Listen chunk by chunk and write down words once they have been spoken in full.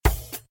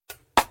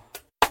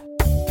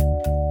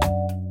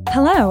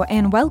Hello,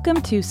 and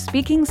welcome to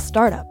Speaking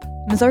Startup,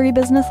 Missouri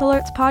Business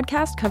Alert's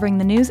podcast covering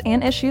the news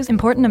and issues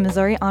important to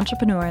Missouri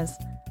entrepreneurs.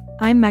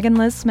 I'm Megan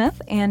Liz Smith,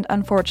 and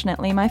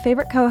unfortunately, my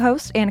favorite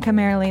co-host, Annika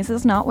Marilees,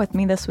 is not with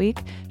me this week.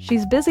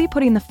 She's busy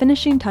putting the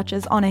finishing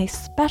touches on a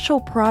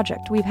special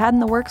project we've had in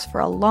the works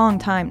for a long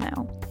time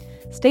now.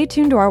 Stay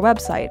tuned to our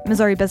website,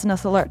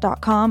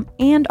 MissouriBusinessAlert.com,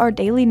 and our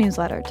daily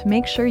newsletter to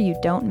make sure you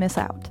don't miss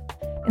out.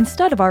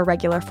 Instead of our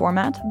regular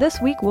format, this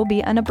week will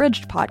be an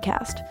abridged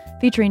podcast,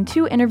 featuring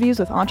 2 interviews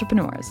with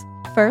entrepreneurs.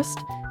 First,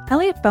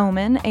 Elliot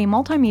Bowman, a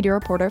multimedia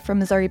reporter from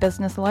Missouri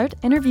Business Alert,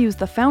 interviews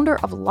the founder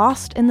of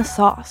Lost in the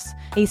Sauce,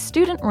 a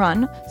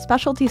student-run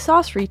specialty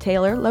sauce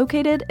retailer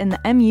located in the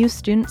MU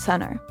Student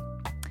Center.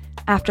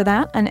 After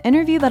that, an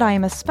interview that I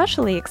am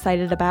especially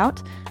excited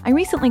about, I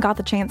recently got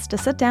the chance to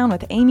sit down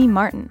with Amy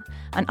Martin,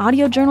 an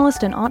audio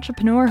journalist and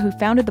entrepreneur who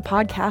founded the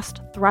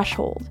podcast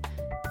Threshold.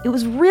 It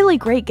was really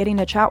great getting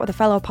to chat with a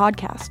fellow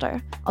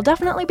podcaster. I'll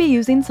definitely be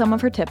using some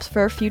of her tips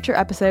for future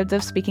episodes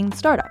of Speaking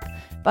Startup.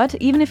 But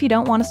even if you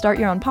don't want to start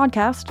your own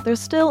podcast, there's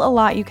still a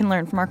lot you can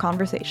learn from our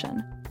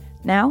conversation.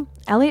 Now,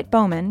 Elliot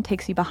Bowman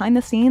takes you behind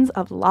the scenes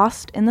of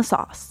Lost in the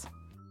Sauce.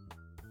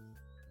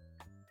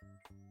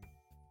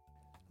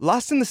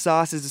 Lost in the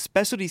Sauce is a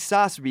specialty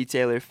sauce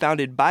retailer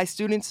founded by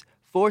students,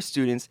 for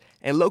students,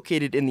 and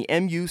located in the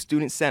MU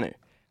Student Center.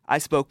 I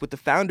spoke with the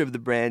founder of the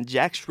brand,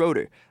 Jack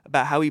Schroeder,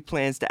 about how he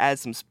plans to add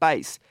some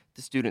spice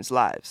to students'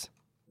 lives.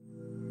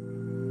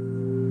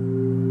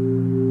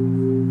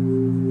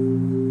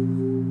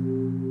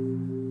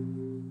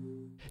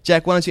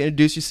 Jack, why don't you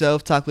introduce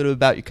yourself, talk a little bit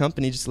about your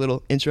company, just a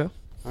little intro.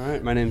 All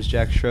right, my name is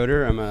Jack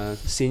Schroeder. I'm a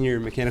senior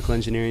mechanical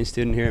engineering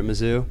student here at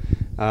Mizzou.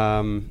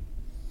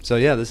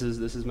 This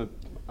is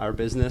our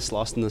business,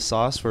 Lost in the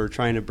Sauce. We're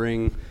trying to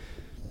bring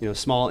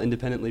small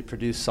independently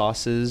produced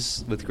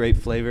sauces with great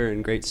flavor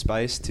and great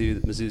spice to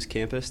Mizzou's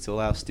campus to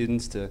allow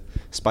students to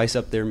spice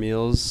up their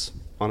meals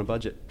on a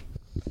budget.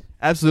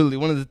 Absolutely.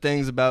 One of the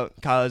things about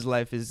college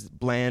life is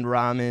bland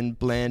ramen,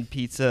 bland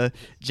pizza.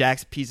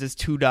 Jack's pizza's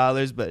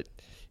 $2, but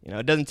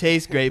it doesn't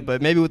taste great,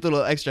 but maybe with a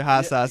little extra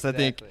hot sauce,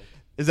 exactly. I think.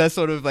 Is that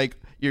sort of like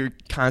your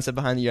concept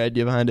behind it, your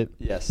idea behind it?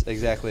 Yes,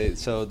 exactly.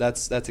 So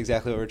that's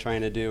exactly what we're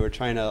trying to do. We're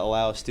trying to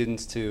allow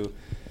students to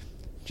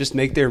just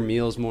make their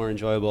meals more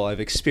enjoyable. I've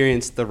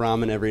experienced the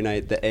ramen every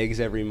night, the eggs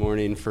every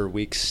morning for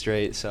weeks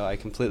straight, so I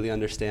completely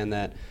understand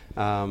that.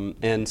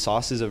 And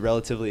sauce is a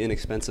relatively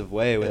inexpensive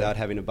way without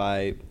having to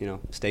buy,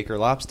 steak or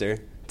lobster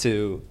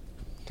to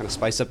kind of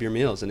spice up your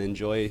meals and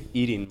enjoy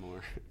eating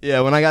more.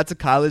 Yeah, when I got to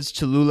college,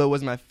 Cholula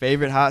was my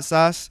favorite hot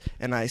sauce,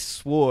 and I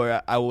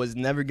swore I was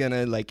never going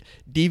to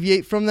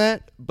deviate from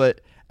that. But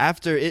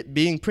after it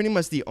being pretty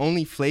much the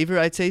only flavor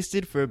I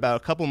tasted for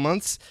about a couple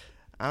months,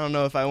 I don't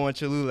know if I want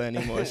Cholula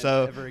anymore.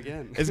 So Never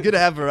again. It's good to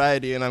have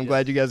variety, and I'm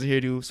glad you guys are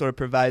here to sort of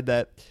provide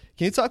that.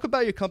 Can you talk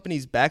about your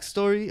company's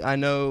backstory? I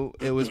know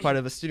it was part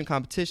of a student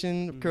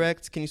competition,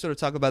 correct? Can you sort of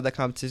talk about that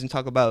competition,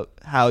 talk about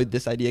how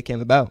this idea came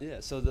about? Yeah,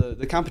 so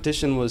the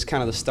competition was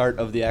kind of the start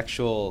of the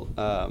actual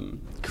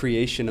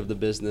creation of the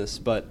business,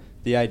 but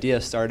the idea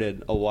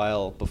started a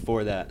while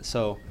before that.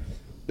 So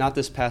not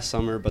this past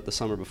summer, but the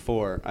summer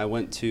before, I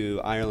went to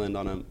Ireland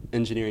on an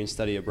engineering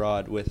study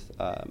abroad with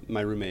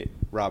my roommate,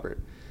 Robert.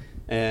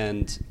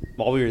 And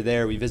while we were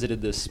there, we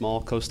visited this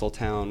small coastal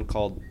town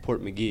called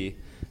Portmagee,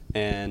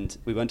 and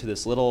we went to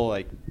this little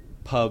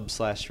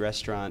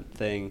pub/restaurant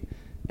thing.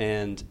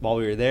 And while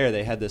we were there,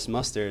 they had this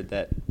mustard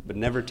that I'd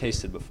never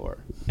tasted before,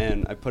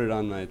 and I put it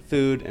on my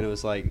food, and it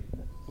was like,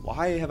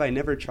 why have I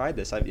never tried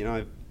this?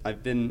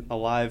 I've been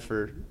alive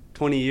for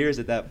 20 years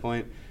at that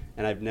point,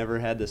 and I've never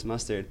had this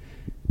mustard.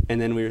 And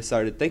then we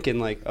started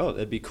thinking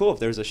it'd be cool if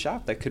there was a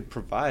shop that could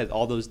provide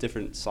all those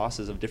different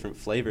sauces of different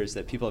flavors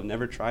that people have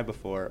never tried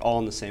before, all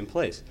in the same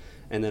place.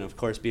 And then, of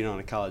course, being on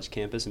a college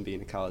campus and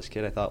being a college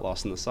kid, I thought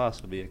Lost in the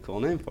Sauce would be a cool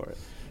name for it.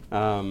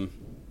 And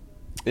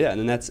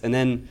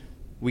then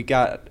we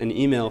got an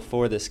email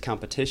for this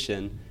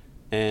competition,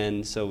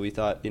 and so we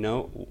thought,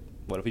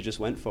 what if we just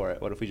went for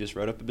it? What if we just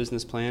wrote up a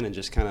business plan and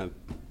just kind of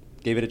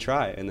gave it a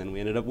try? And then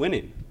we ended up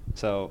winning.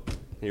 So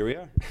here we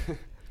are.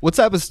 What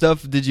type of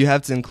stuff did you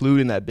have to include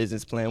in that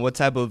business plan? What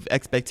type of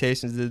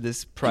expectations did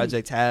this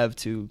project have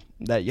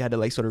that you had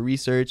to sort of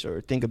research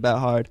or think about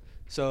hard?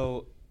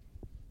 So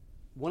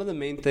one of the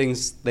main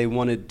things they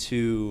wanted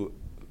to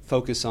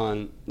focus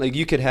on,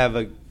 you could have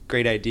a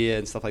great idea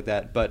and stuff like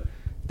that, but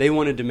they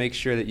wanted to make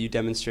sure that you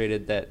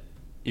demonstrated that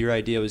your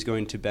idea was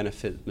going to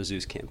benefit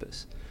Mizzou's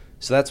campus.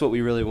 So that's what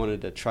we really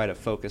wanted to try to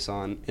focus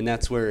on, and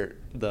that's where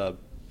the,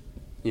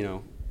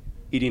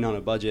 eating on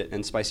a budget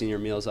and spicing your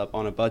meals up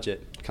on a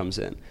budget comes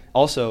in.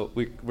 Also,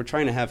 we're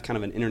trying to have kind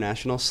of an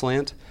international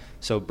slant,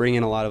 so bring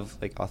in a lot of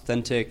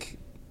authentic,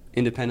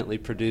 independently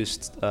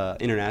produced,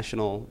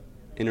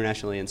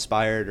 internationally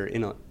inspired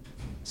or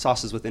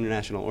sauces with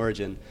international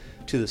origin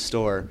to the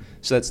store,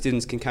 so that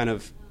students can kind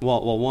of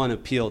one,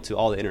 appeal to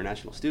all the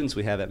international students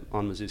we have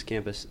on Mizzou's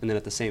campus, and then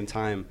at the same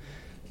time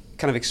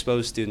kind of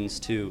expose students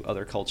to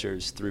other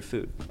cultures through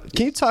food.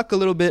 Can you talk a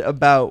little bit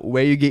about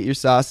where you get your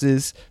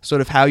sauces,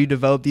 sort of how you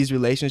develop these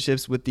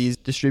relationships with these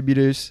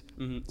distributors?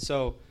 Mm-hmm.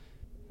 So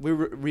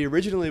we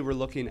originally were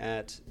looking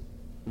at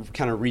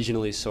kind of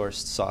regionally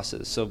sourced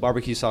sauces. So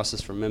barbecue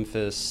sauces from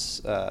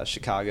Memphis,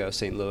 Chicago,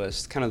 St.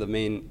 Louis, kind of the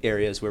main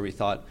areas where we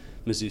thought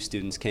Mizzou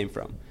students came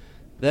from.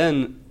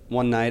 Then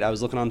one night I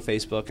was looking on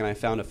Facebook and I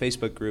found a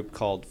Facebook group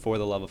called For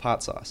the Love of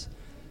Hot Sauce.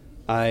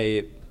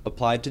 I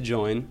applied to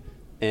join,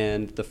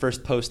 and the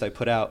first post I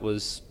put out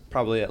was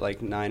probably at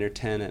like 9 or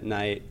 10 at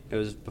night. I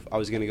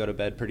was going to go to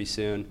bed pretty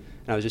soon,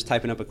 and I was just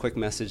typing up a quick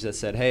message that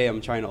said, hey,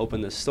 I'm trying to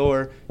open this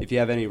store. If you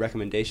have any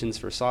recommendations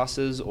for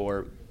sauces,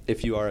 or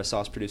if you are a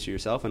sauce producer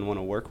yourself and want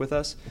to work with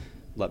us,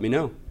 let me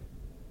know.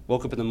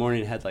 Woke up in the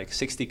morning and had like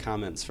 60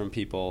 comments from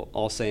people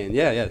all saying,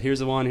 yeah,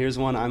 here's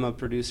one, I'm a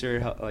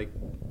producer, like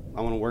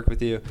I want to work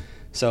with you.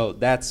 So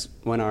that's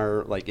when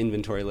our like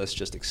inventory list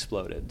just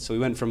exploded. So we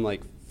went from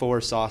like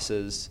 4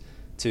 sauces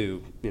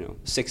to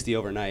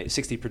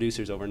 60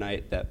 producers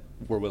overnight that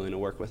were willing to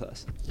work with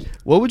us.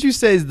 What would you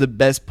say is the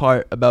best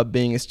part about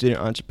being a student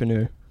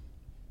entrepreneur?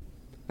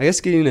 I guess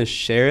getting to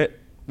share it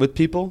with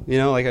people.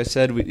 Like I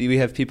said, we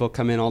have people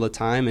come in all the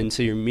time, and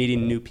so you're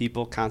meeting new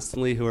people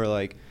constantly who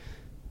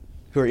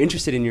are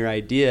interested in your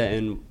idea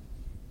and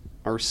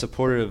are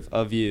supportive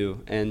of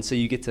you, and so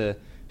you get to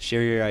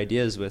share your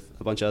ideas with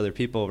a bunch of other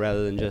people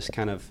rather than just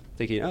kind of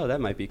thinking, oh, that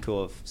might be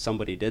cool if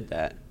somebody did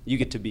that. You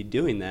get to be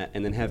doing that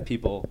and then have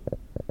people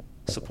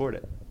support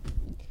it.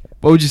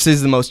 What would you say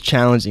is the most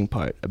challenging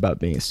part about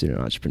being a student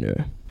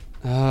entrepreneur?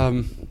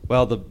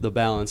 Well, the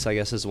balance, I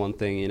guess, is one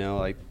thing.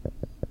 Like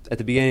at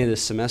the beginning of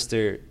this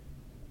semester,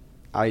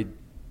 I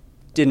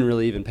didn't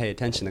really even pay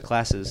attention to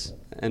classes,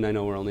 and I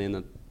know we're only in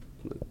the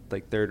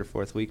like 3rd or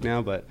 4th week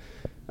now, but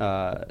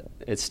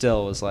it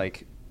still was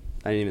like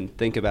I didn't even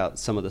think about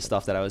some of the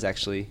stuff that I was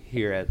actually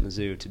here at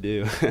Mizzou to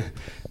do.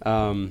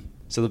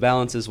 So the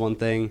balance is one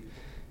thing,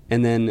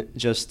 and then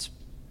just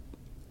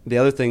the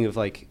other thing of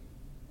like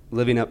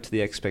living up to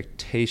the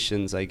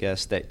expectations, I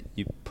guess, that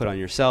you put on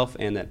yourself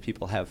and that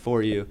people have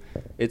for you.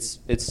 It's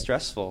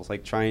stressful. It's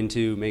like trying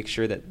to make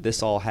sure that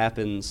this all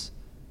happens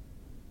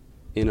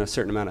in a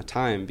certain amount of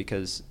time,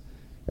 because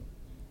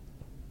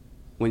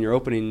when you're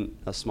opening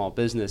a small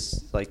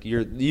business, like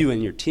you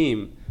and your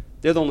team,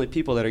 they're the only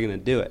people that are going to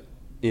do it.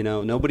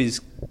 Nobody's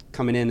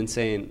coming in and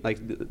saying, like,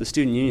 the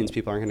student unions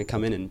people aren't going to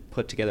come in and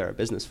put together our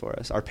business for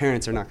us. Our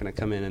parents are not going to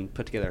come in and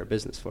put together our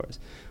business for us.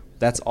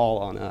 That's all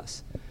on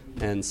us.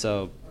 And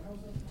so,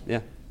 yeah,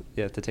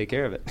 you have to take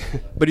care of it.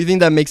 But do you think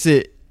that makes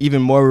it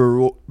even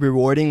more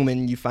rewarding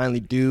when you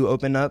finally do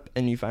open up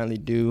and you finally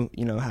do,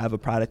 have a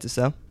product to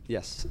sell?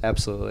 Yes,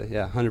 absolutely.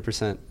 Yeah,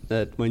 100%.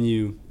 That when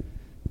you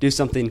do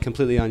something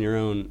completely on your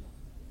own,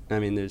 I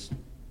mean,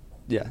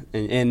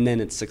 and then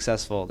it's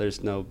successful,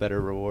 there's no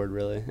better reward,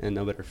 really, and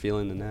no better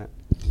feeling than that.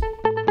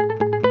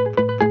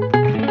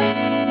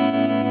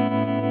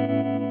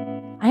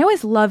 I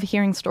always love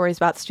hearing stories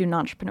about student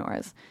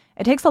entrepreneurs.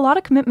 It takes a lot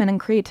of commitment and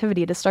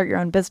creativity to start your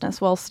own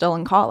business while still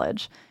in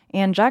college,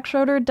 and Jack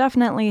Schroeder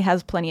definitely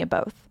has plenty of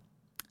both.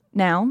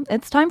 Now,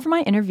 it's time for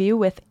my interview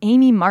with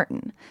Amy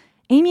Martin.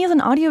 Amy is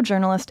an audio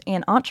journalist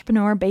and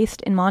entrepreneur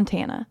based in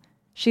Montana.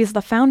 She is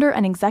the founder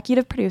and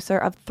executive producer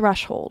of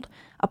Threshold,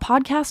 a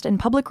podcast and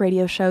public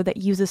radio show that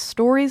uses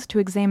stories to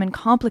examine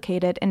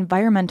complicated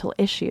environmental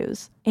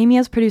issues. Amy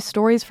has produced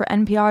stories for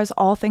NPR's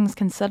All Things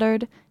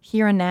Considered,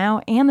 Here and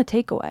Now, and The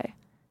Takeaway.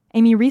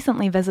 Amy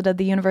recently visited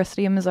the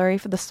University of Missouri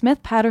for the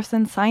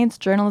Smith-Patterson Science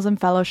Journalism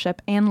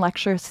Fellowship and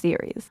Lecture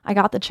Series. I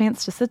got the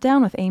chance to sit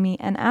down with Amy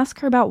and ask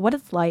her about what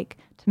it's like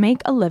to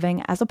make a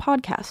living as a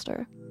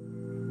podcaster.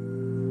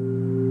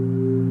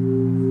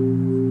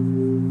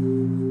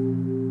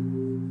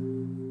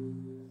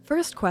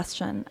 First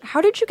question,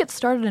 how did you get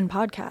started in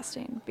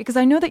podcasting? Because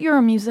I know that you're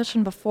a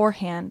musician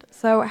beforehand,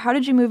 so how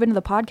did you move into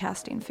the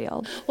podcasting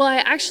field?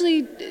 Well,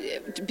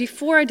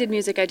 before I did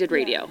music, I did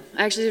radio.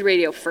 I actually did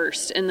radio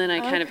first, and then I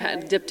kind of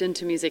had dipped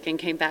into music and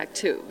came back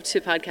to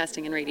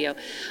podcasting and radio.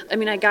 I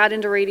mean, I got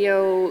into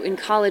radio in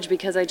college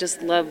because I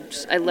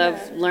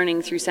love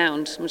learning through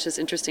sound, which is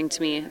interesting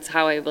to me. It's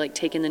how I've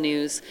taken the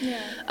news.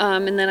 Yeah.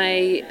 And then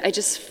I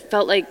just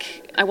felt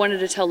like I wanted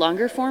to tell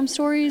longer form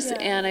stories,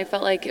 and I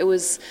felt like it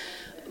was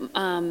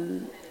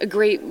a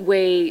great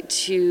way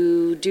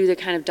to do the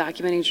kind of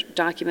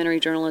documentary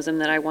journalism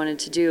that I wanted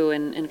to do,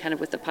 and kind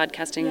of with the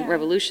podcasting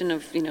revolution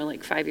of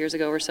 5 years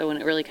ago or so, when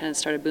it really kind of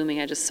started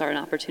booming, I just saw an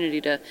opportunity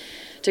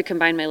to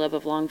combine my love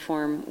of long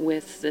form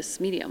with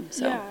this medium.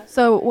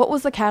 So what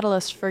was the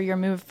catalyst for your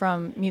move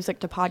from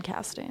music to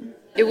podcasting?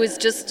 It was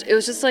just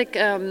like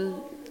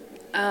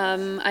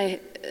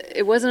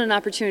it wasn't an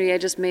opportunity. I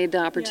just made the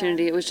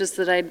opportunity. It was just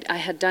that I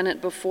had done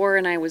it before,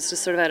 and I was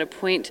just sort of at a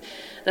point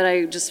that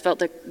I just felt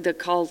the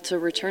call to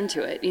return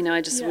to it.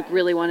 I just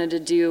really wanted to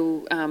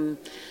do. I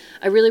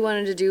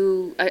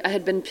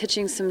had been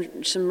pitching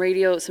some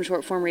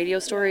short form radio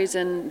stories,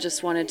 and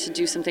just wanted to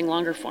do something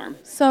longer form.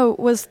 So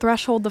was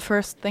Threshold the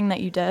first thing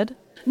that you did?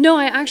 No,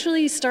 I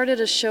actually started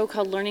a show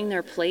called Learning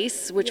Their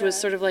Place, which was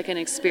sort of like an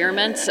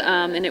experiment.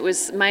 And it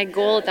was, my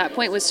goal at that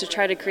point was to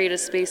try to create a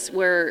space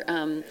where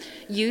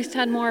youth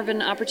had more of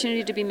an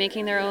opportunity to be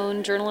making their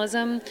own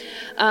journalism.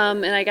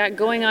 And I got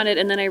going on it,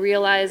 and then I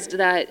realized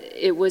that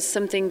it was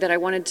something that I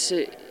wanted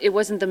to, it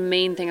wasn't the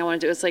main thing I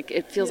wanted to do. It was like,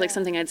 it feels like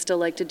something I'd still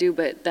like to do,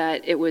 but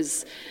that it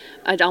was,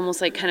 I'd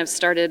almost like kind of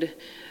started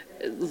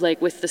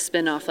like with the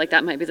spin-off, like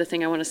that might be the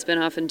thing I want to spin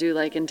off and do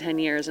like in 10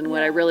 years. And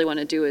what I really want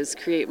to do is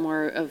create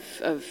more of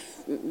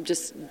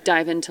just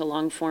dive into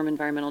long form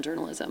environmental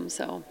journalism.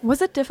 So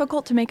was it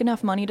difficult to make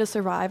enough money to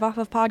survive off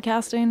of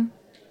podcasting?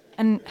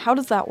 And how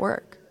does that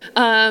work?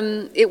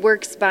 It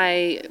works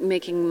by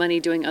making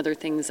money doing other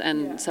things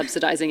and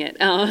subsidizing it.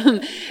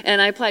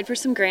 And I applied for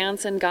some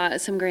grants and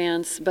got some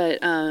grants, but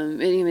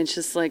it's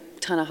just like a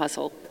ton of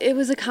hustle. It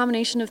was a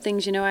combination of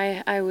things. You know,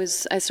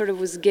 I sort of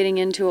was getting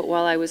into it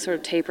while I was sort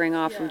of tapering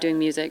off from doing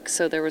music.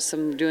 So there was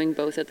some doing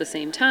both at the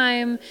same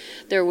time.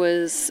 There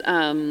was,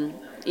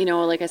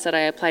 like I said, I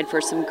applied for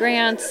some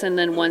grants, and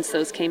then once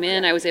those came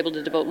in, I was able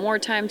to devote more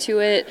time to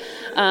it.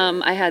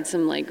 I had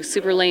some like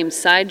super lame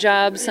side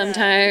jobs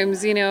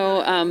sometimes,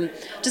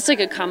 just like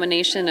a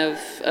combination of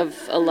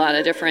a lot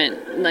of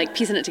different, like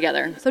piecing it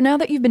together. So now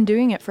that you've been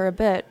doing it for a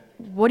bit,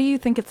 what do you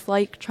think it's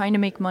like trying to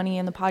make money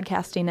in the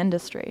podcasting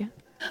industry?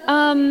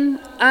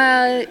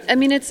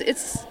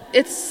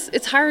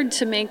 It's hard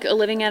to make a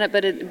living at it,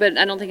 but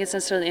I don't think it's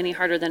necessarily any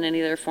harder than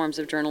any other forms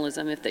of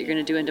journalism that you're going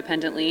to do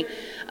independently.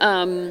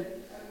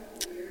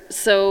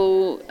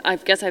 So I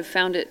guess I've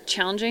found it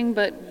challenging,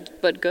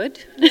 but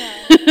good.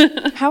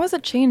 Yeah. How has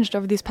it changed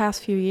over these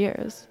past few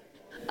years?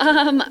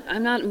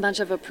 I'm not much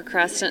of a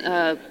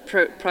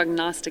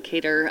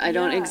prognosticator. I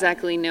don't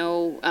exactly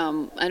know.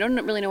 I don't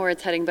really know where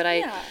it's heading, but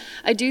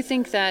I do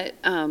think that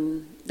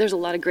there's a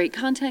lot of great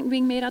content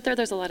being made out there.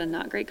 There's a lot of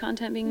not great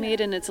content being made,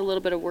 and it's a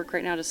little bit of work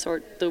right now to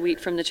sort the wheat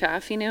from the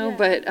chaff,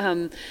 But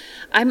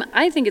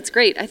I think it's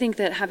great. I think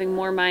that having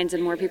more minds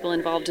and more people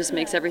involved just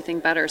makes everything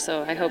better.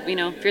 So I hope,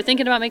 if you're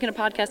thinking about making a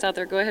podcast out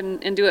there, go ahead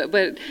and do it.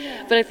 But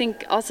I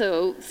think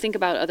also think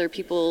about other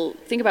people.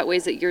 Think about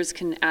ways that yours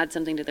can add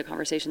something to the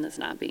conversation that's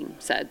not being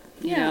said.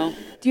 You know.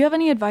 Do you have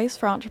any advice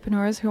for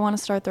entrepreneurs who want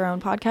to start their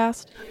own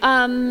podcast?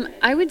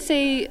 I would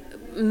say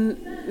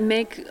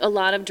make a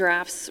lot of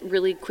drafts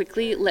really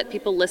quickly, let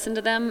people listen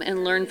to them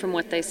and learn from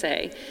what they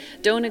say.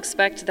 Don't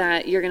expect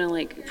that you're going to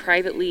like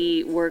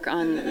privately work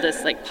on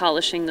this, like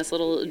polishing this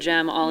little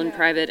gem all in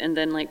private and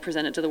then like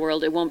present it to the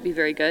world. It won't be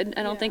very good,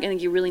 I don't think. I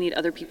think you really need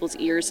other people's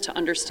ears to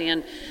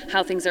understand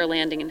how things are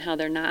landing and how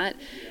they're not.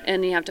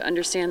 And you have to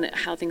understand that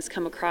how things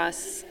come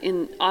across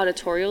in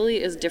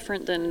auditorially is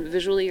different than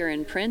visually or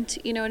in print,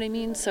 you know what I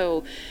mean?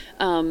 So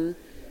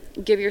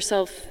give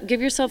yourself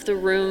the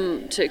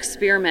room to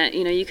experiment.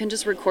 You can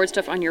just record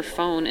stuff on your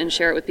phone and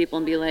share it with people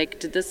and be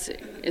like,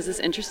 is this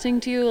interesting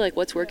to you? Like,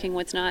 what's working,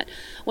 what's not?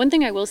 One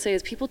thing I will say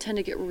is people tend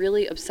to get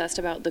really obsessed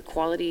about the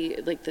quality,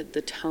 like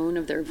the tone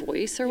of their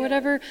voice or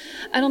whatever.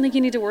 I don't think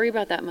you need to worry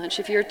about that much.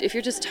 If you're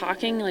just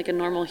talking like a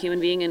normal human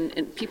being,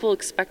 and people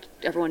expect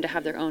everyone to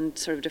have their own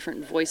sort of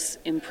different voice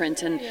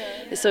imprint, and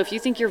so if you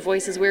think your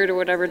voice is weird or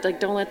whatever,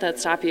 like don't let that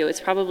stop you. It's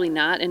probably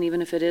not, and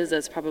even if it is,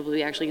 that's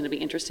probably actually going to be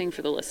interesting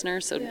for the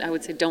listener. So I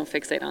would say don't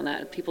fixate on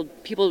that. People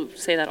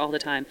say that all the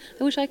time.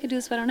 I wish I could do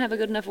this, but I don't have a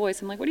good enough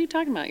voice. I'm like, what are you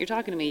talking about? You're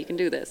talking to me. You can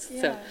do this.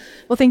 Yeah. So.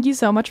 Well, thank you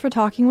so much for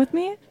talking with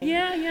me.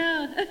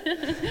 Yeah.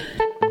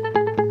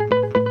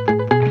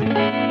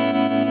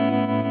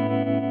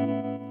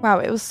 Wow,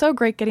 it was so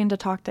great getting to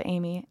talk to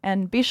Amy.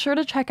 And be sure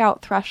to check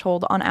out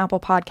Threshold on Apple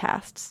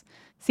Podcasts.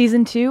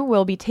 Season 2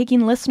 will be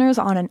taking listeners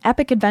on an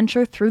epic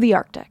adventure through the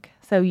Arctic,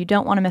 so you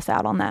don't want to miss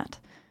out on that.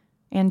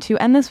 And to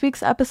end this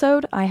week's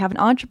episode, I have an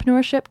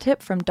entrepreneurship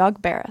tip from Doug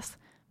Barris,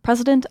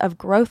 president of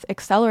Growth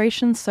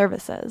Acceleration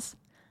Services.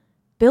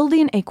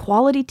 Building a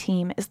quality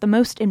team is the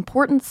most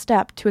important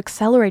step to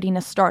accelerating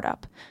a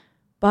startup,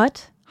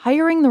 but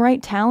hiring the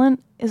right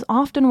talent is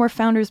often where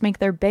founders make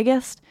their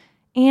biggest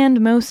and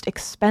most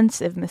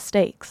expensive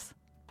mistakes.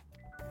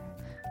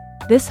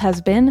 This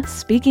has been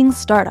Speaking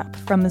Startup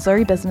from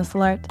Missouri Business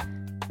Alert.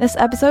 This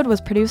episode was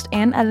produced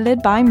and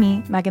edited by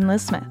me, Megan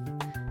Liz Smith.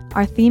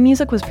 Our theme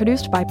music was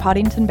produced by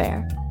Poddington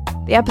Bear.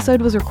 The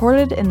episode was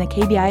recorded in the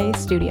KBIA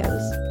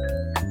studios.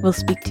 We'll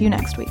speak to you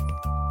next week.